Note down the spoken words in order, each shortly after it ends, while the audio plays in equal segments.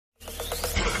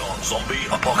Zombie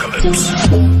apocalypse.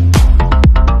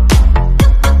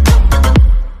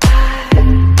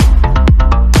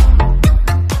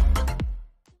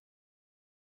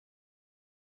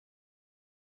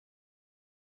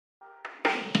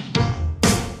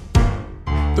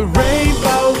 The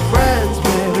rainbow friends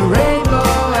with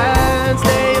rainbow hands,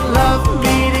 they love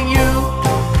meeting you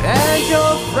and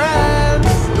your friends.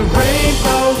 The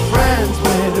rainbow friends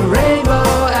with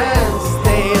rainbow hands,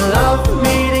 they love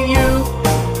meeting you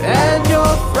and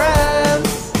your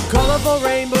friends. Colorful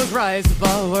rainbows rise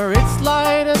above where it's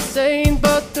light and sane,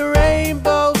 but the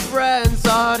rainbow friends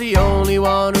are the only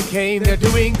one who came. They're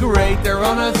doing great, they're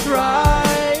on a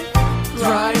thrive,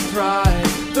 thrive.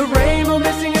 The rainbow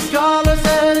missing its colors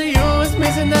and the U is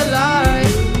missing the light.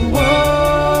 Whoa.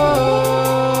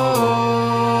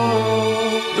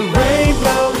 The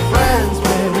rainbow friends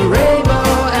with the rainbow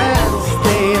ends,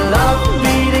 they love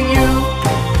meeting you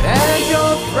and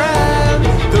your friends.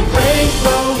 The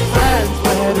rainbow friends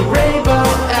with the rainbow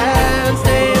ends,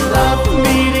 they love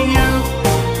meeting you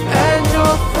and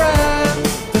your friends.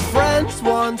 The friends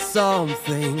want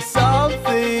something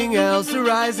else to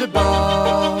rise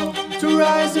above. To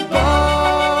rise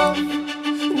above.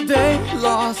 They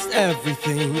lost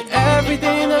everything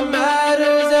that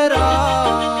matters at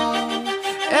all.